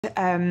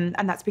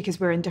And that's because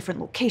we're in different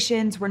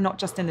locations. We're not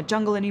just in the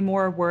jungle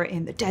anymore, we're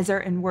in the desert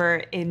and we're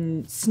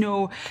in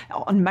snow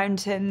on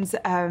mountains.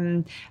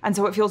 And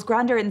so it feels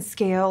grander in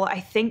scale. I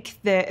think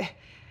that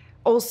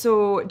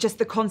also just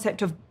the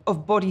concept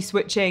of body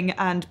switching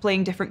and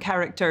playing different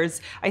characters,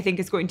 I think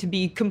is going to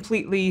be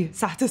completely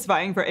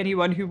satisfying for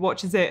anyone who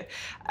watches it.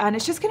 And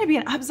it's just going to be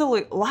an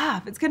absolute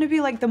laugh. It's going to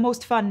be like the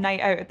most fun night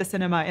out at the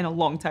cinema in a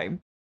long time.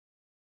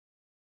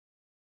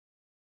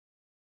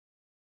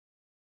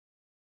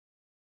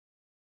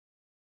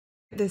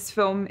 This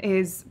film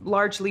is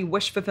largely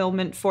wish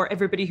fulfillment for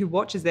everybody who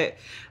watches it.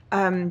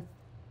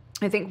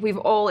 I think we've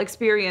all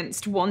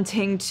experienced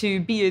wanting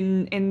to be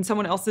in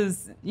someone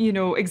else's,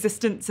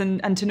 existence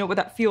and to know what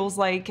that feels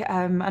like.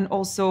 And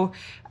also,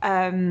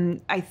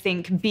 I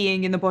think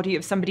being in the body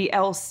of somebody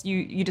else,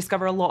 you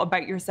discover a lot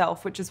about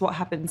yourself, which is what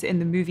happens in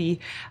the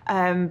movie.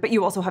 But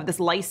you also have this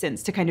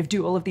license to kind of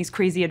do all of these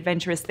crazy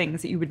adventurous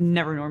things that you would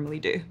never normally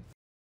do.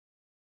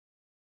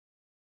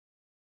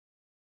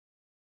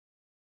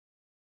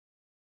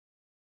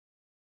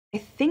 I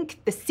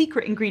think the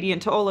secret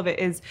ingredient to all of it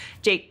is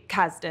Jake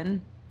Kasdan.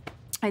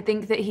 I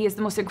think that he is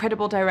the most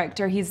incredible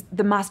director. He's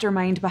the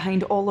mastermind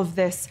behind all of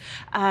this.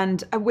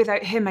 And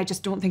without him, I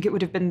just don't think it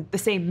would have been the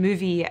same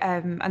movie.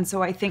 And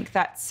so I think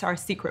that's our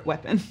secret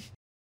weapon.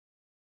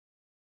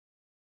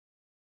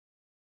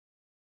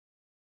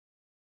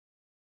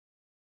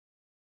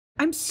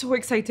 I'm so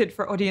excited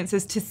for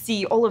audiences to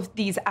see all of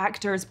these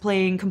actors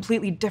playing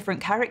completely different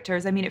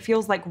characters. I mean, it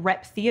feels like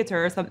rep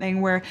theater or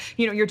something where,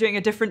 you're doing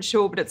a different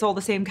show, but it's all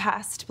the same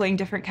cast playing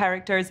different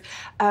characters.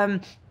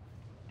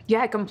 Yeah,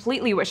 I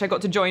completely wish I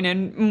got to join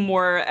in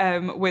more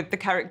with the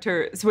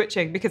character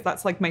switching, because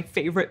that's like my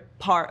favorite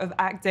part of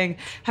acting.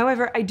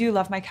 However, I do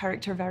love my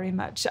character very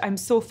much. I'm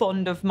so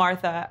fond of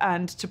Martha,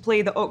 and to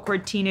play the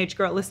awkward teenage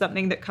girl is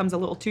something that comes a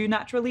little too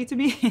naturally to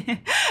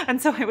me.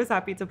 And so I was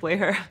happy to play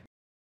her.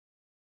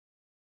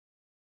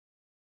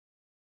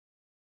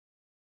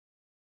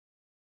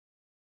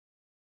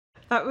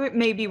 That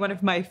may be one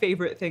of my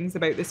favorite things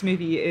about this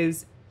movie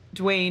is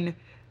Dwayne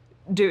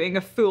doing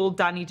a full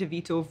Danny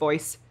DeVito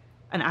voice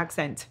and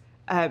accent.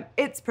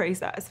 It's pretty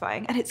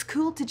satisfying, and it's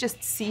cool to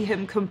just see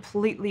him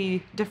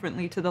completely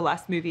differently to the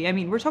last movie. I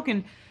mean, we're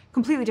talking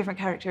completely different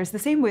characters. The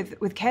same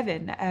with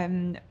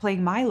Kevin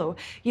playing Milo.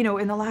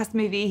 In the last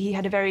movie, he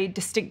had a very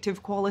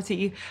distinctive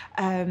quality,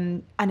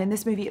 and in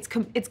this movie,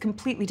 it's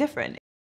completely different.